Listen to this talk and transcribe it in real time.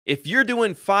If you're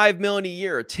doing 5 million a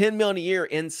year or 10 million a year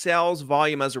in sales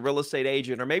volume as a real estate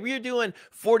agent, or maybe you're doing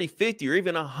 40, 50, or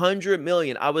even 100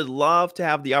 million, I would love to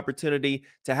have the opportunity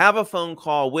to have a phone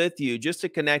call with you just to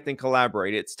connect and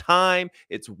collaborate. It's time,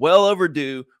 it's well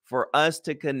overdue for us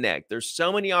to connect. There's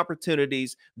so many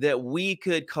opportunities that we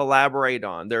could collaborate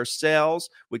on. There's sales,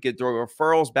 we could throw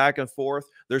referrals back and forth.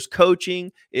 There's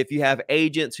coaching if you have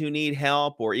agents who need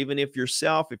help, or even if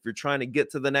yourself, if you're trying to get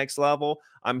to the next level.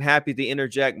 I'm happy to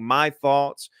interject my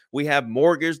thoughts. We have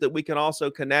mortgage that we can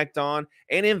also connect on,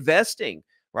 and investing,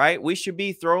 right? We should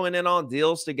be throwing in on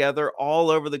deals together all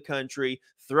over the country,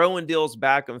 throwing deals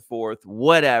back and forth,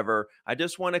 whatever. I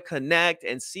just want to connect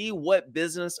and see what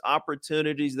business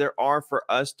opportunities there are for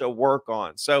us to work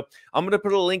on. So I'm going to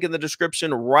put a link in the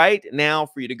description right now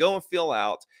for you to go and fill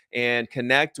out and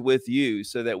connect with you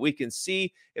so that we can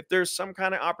see if there's some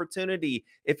kind of opportunity.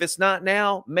 If it's not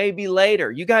now, maybe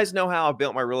later. You guys know how I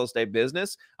built my real estate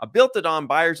business. I built it on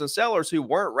buyers and sellers who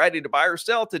weren't ready to buy or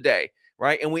sell today,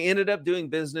 right? And we ended up doing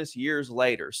business years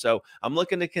later. So I'm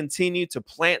looking to continue to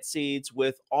plant seeds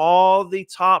with all the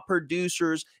top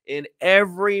producers in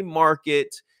every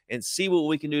market and see what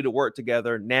we can do to work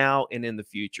together now and in the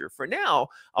future. For now,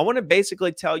 I want to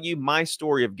basically tell you my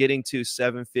story of getting to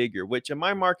 7-figure, which in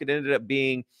my market ended up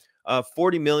being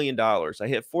 $40 million. I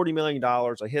hit $40 million.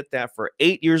 I hit that for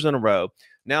 8 years in a row.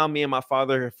 Now me and my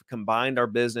father have combined our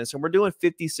business and we're doing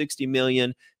 50, 60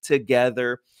 million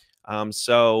together.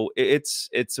 So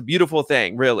it's a beautiful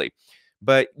thing, really.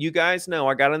 But you guys know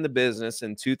I got in the business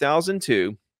in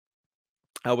 2002.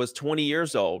 I was 20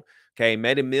 years old. Okay,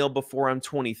 made a meal before I'm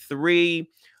 23,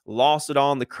 lost it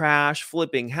all in the crash,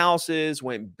 flipping houses,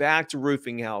 went back to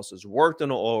roofing houses, worked on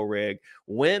an oil rig,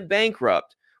 went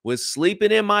bankrupt, was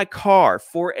sleeping in my car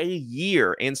for a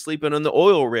year and sleeping on the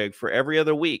oil rig for every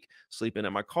other week, sleeping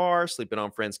in my car, sleeping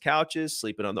on friends' couches,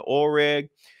 sleeping on the oil rig.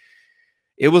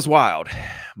 It was wild,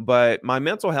 but my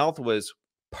mental health was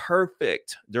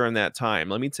perfect during that time.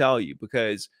 Let me tell you,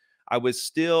 because I was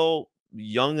still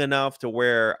young enough to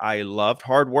where I loved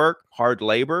hard work, hard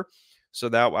labor. So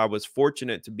that I was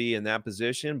fortunate to be in that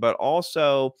position. But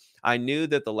also, I knew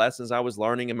that the lessons I was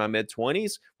learning in my mid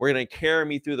 20s were going to carry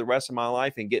me through the rest of my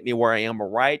life and get me where I am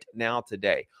right now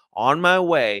today, on my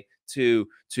way to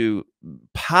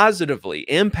positively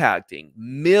impacting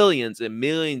millions and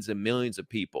millions and millions of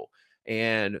people.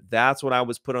 And that's what I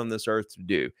was put on this earth to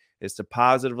do, is to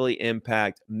positively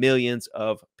impact millions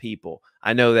of people.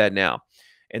 I know that now.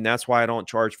 And that's why I don't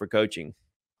charge for coaching,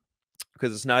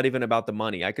 because it's not even about the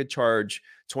money. I could charge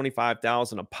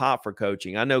 25,000 a pop for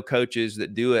coaching. I know coaches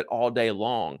that do it all day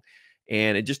long,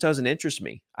 and it just doesn't interest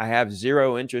me. I have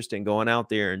zero interest in going out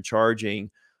there and charging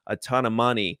a ton of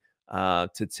money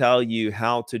to tell you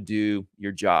how to do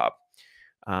your job.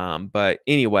 But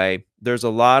anyway, there's a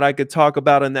lot I could talk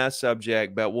about on that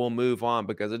subject, but we'll move on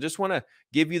because I just want to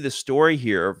give you the story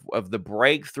here of the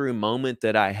breakthrough moment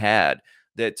that I had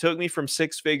that took me from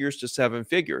 6 figures to 7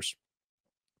 figures.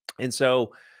 And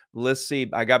so let's see,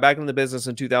 I got back in the business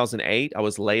in 2008. I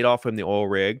was laid off from the oil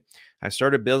rig. I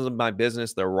started building my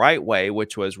business the right way,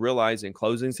 which was realizing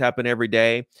closings happen every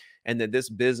day and that this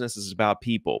business is about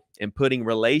people and putting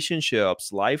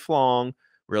relationships, lifelong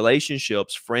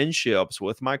relationships, friendships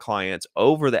with my clients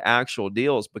over the actual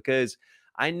deals, because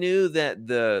I knew that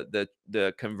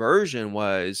the conversion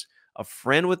was a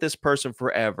friend with this person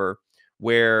forever,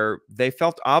 where they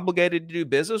felt obligated to do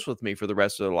business with me for the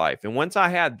rest of their life. And once I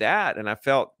had that and I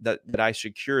felt that I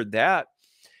secured that,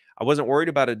 I wasn't worried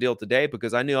about a deal today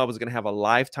because I knew I was going to have a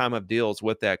lifetime of deals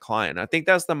with that client. I think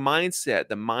that's the mindset,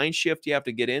 the mind shift you have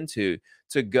to get into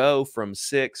to go from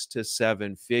 6 to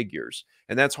 7 figures.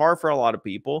 And that's hard for a lot of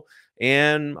people.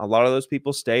 And a lot of those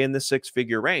people stay in the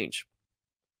 6-figure range.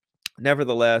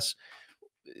 Nevertheless,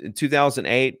 in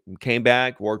 2008, came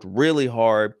back, worked really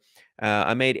hard.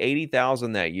 I made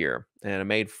 80,000 that year, and I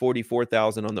made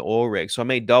 44,000 on the oil rig. So I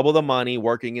made double the money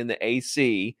working in the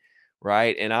AC,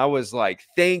 right? And I was like,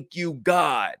 "Thank you,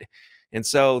 God." And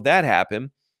so that happened.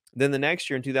 Then the next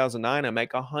year in 2009, I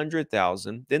make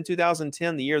 100,000. Then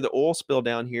 2010, the year the oil spill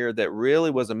down here, that really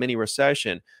was a mini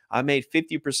recession, I made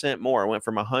 50% more. I went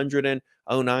from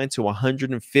 109 to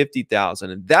 150,000,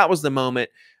 and that was the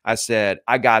moment I said,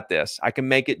 I got this. I can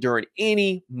make it during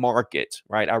any market,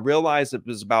 right? I realized it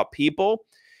was about people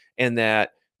and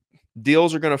that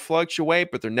deals are going to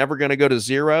fluctuate, but they're never going to go to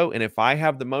zero. And if I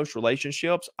have the most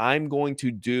relationships, I'm going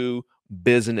to do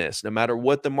business no matter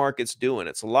what the market's doing.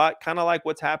 It's a lot kind of like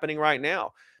what's happening right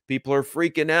now. People are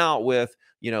freaking out with,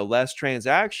 less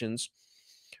transactions.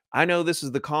 I know this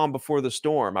is the calm before the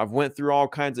storm. I've went through all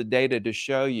kinds of data to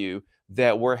show you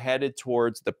that we're headed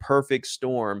towards the perfect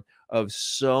storm of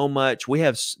so much. We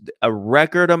have a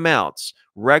record amounts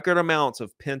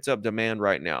of pent up demand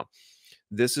right now.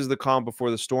 This is the calm before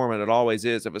the storm, and it always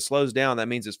is. If it slows down, that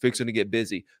means it's fixing to get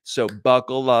busy. So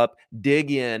buckle up,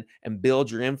 dig in, and build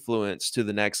your influence to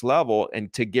the next level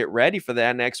and to get ready for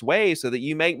that next wave so that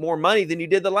you make more money than you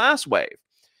did the last wave.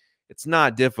 It's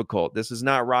not difficult. This is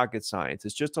not rocket science.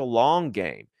 It's just a long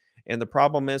game. And the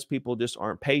problem is people just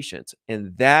aren't patient.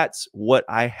 And that's what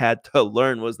I had to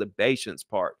learn, was the patience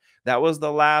part. That was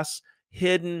the last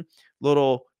hidden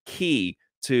little key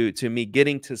to me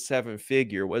getting to seven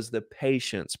figure, was the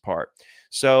patience part.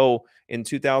 So in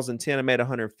 2010, I made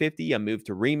 150. I moved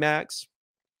to Remax.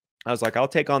 I was like, I'll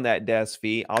take on that desk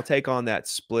fee. I'll take on that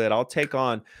split. I'll take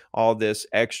on all this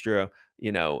extra,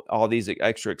 all these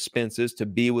extra expenses to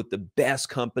be with the best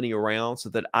company around so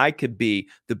that I could be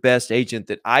the best agent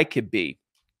that I could be.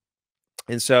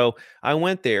 And so I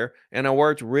went there and I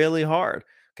worked really hard.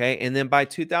 Okay. And then by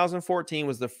 2014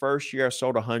 was the first year I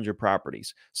sold 100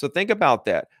 properties. So think about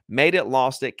that. Made it,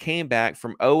 lost it, came back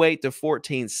from 08 to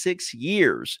 14, 6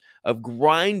 years of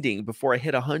grinding before I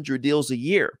hit 100 deals a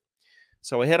year.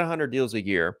 So I hit 100 deals a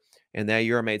year, and that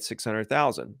year I made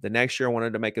 600,000. The next year I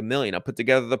wanted to make $1 million. I put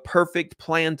together the perfect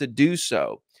plan to do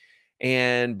so.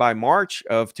 And by March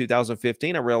of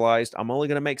 2015, I realized I'm only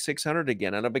going to make 600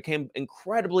 again. And I became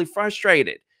incredibly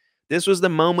frustrated. This was the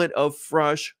moment of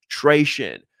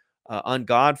frustration,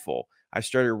 ungodful. I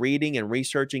started reading and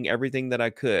researching everything that I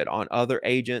could on other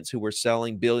agents who were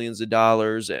selling billions of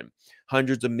dollars and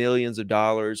hundreds of millions of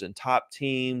dollars and top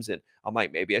teams. And I'm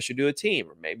like, maybe I should do a team,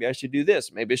 or maybe I should do this,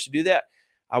 maybe I should do that.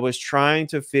 I was trying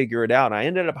to figure it out. I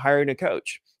ended up hiring a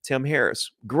coach, Tim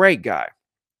Harris, great guy.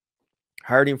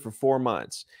 Hired him for 4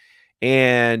 months,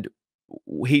 and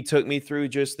he took me through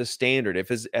just the standard,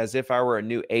 as if I were a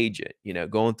new agent,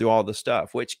 going through all the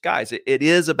stuff, which, guys, it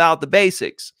is about the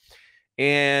basics.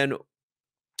 And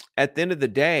at the end of the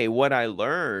day, what I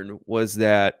learned was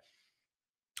that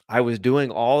I was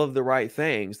doing all of the right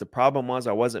things. The problem was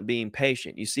I wasn't being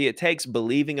patient. You see, it takes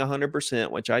believing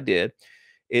 100%, which I did.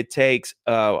 It takes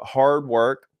hard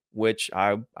work, which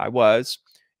I was,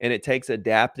 and it takes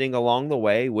adapting along the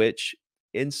way, which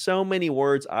in so many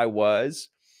words I was.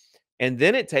 And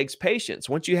then it takes patience.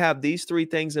 Once you have these three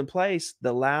things in place,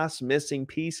 the last missing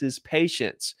piece is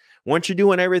patience. Once you're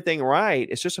doing everything right,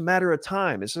 it's just a matter of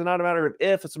time. It's not a matter of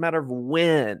if, it's a matter of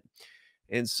when.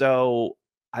 And so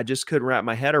I just couldn't wrap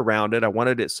my head around it. I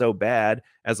wanted it so bad,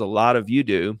 as a lot of you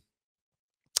do.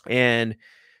 And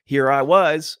here I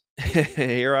was,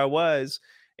 here I was.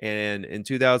 And in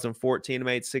 2014, I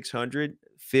made 600.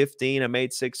 15, I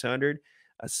made 600.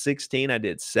 16, I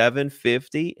did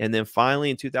 750. And then finally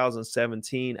in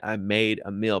 2017, I made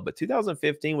 $1 million. But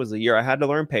 2015 was the year I had to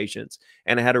learn patience,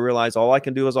 and I had to realize all I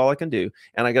can do is all I can do.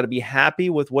 And I got to be happy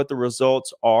with what the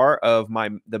results are of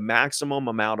the maximum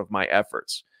amount of my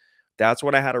efforts. That's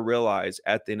what I had to realize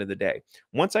at the end of the day.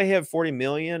 Once I hit 40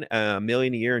 million, $1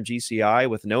 million a year in GCI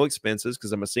with no expenses,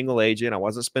 because I'm a single agent, I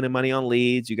wasn't spending money on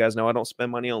leads. You guys know I don't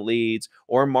spend money on leads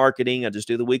or marketing. I just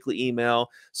do the weekly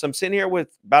email. So I'm sitting here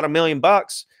with about $1 million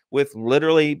with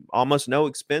literally almost no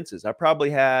expenses. I probably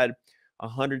had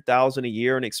 100,000 a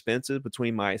year in expenses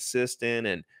between my assistant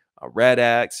and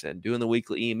RedX and doing the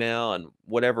weekly email and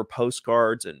whatever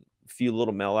postcards and a few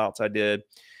little mail outs I did.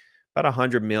 About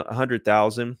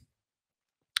 100,000.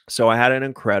 So I had an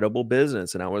incredible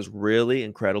business, and I was really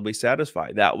incredibly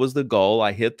satisfied. That was the goal.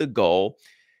 I hit the goal.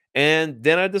 And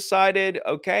then I decided,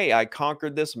 okay, I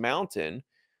conquered this mountain.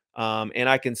 And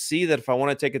I can see that if I want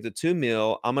to take it to 2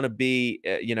 mil, I'm going to be,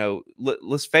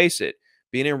 let's face it,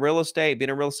 being a real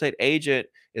estate agent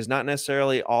is not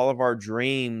necessarily all of our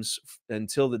dreams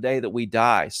until the day that we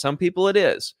die. Some people it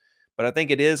is, but I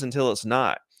think it is until it's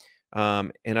not.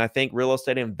 And I think real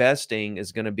estate investing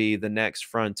is going to be the next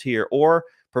frontier, or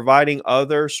providing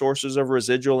other sources of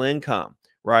residual income,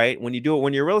 right? When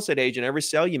you're a real estate agent, every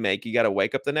sale you make, you got to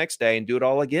wake up the next day and do it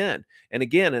all again and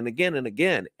again and again and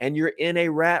again. And you're in a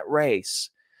rat race,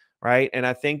 right? And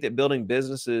I think that building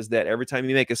businesses that every time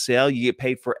you make a sale, you get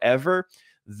paid forever.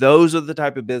 Those are the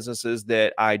type of businesses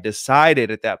that I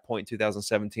decided at that point in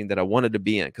 2017 that I wanted to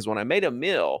be in. Because when I made $1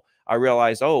 million, I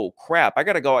realized, oh crap, I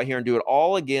got to go out here and do it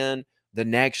all again the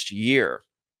next year.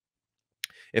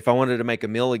 If I wanted to make $1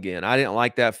 million again, I didn't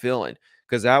like that feeling,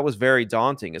 because that was very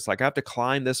daunting. It's like I have to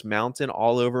climb this mountain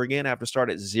all over again. I have to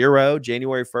start at zero,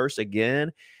 January 1st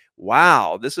again.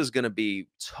 Wow, this is going to be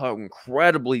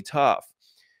incredibly tough.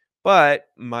 But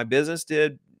my business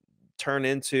did turn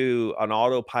into an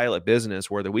autopilot business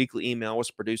where the weekly email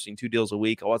was producing 2 deals a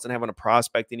week. I wasn't having a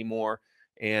prospect anymore.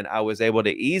 And I was able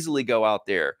to easily go out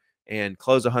there and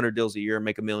close 100 deals a year and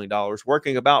make $1 million,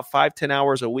 working about 5-10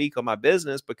 hours a week on my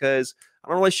business because I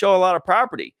don't really show a lot of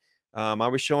property. I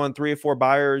was showing 3 or 4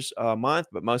 buyers a month,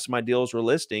 but most of my deals were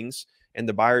listings. And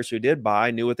the buyers who did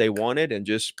buy knew what they wanted and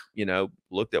just,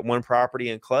 looked at one property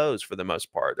and closed for the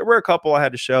most part. There were a couple I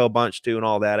had to show a bunch to and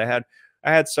all that. I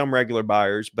had some regular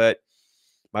buyers, but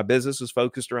my business was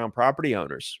focused around property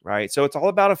owners, right? So it's all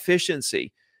about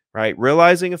efficiency, right?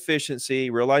 Realizing efficiency,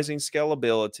 realizing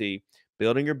scalability,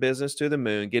 building your business to the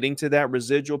moon, getting to that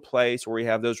residual place where you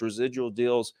have those residual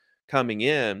deals coming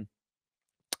in,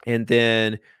 and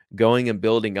then going and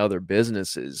building other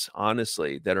businesses,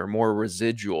 honestly, that are more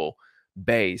residual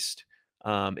based.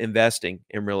 Investing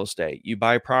in real estate, you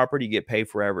buy property, you get paid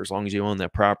forever as long as you own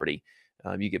that property.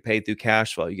 You get paid through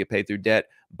cash flow, you get paid through debt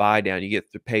buy down, you get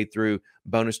paid through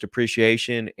bonus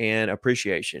depreciation and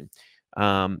appreciation.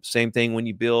 Same thing when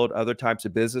you build other types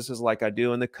of businesses like I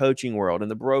do in the coaching world, in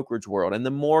the brokerage world, in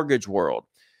the mortgage world.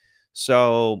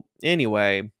 So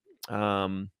anyway,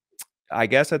 um, I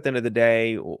guess at the end of the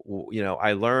day,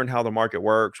 I learned how the market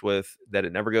works, with that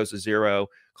it never goes to zero.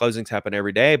 Closings happen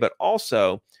every day, but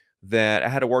also that I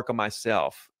had to work on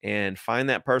myself and find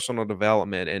that personal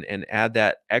development, and add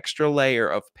that extra layer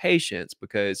of patience,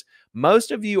 because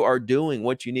most of you are doing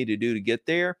what you need to do to get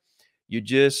there. You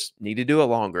just need to do it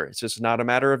longer. It's just not a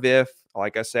matter of if,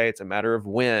 like I say, it's a matter of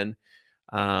when.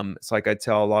 It's like I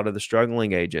tell a lot of the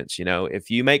struggling agents, if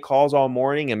you make calls all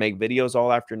morning and make videos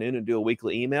all afternoon and do a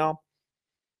weekly email,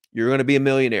 you're going to be a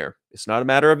millionaire. It's not a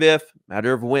matter of if,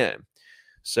 matter of when.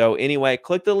 So anyway,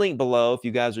 click the link below if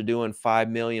you guys are doing 5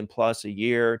 million plus a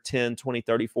year, 10, 20,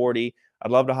 30, 40.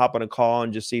 I'd love to hop on a call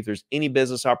and just see if there's any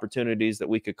business opportunities that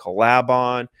we could collab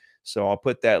on. So I'll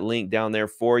put that link down there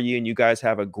for you, and you guys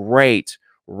have a great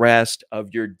rest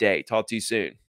of your day. Talk to you soon.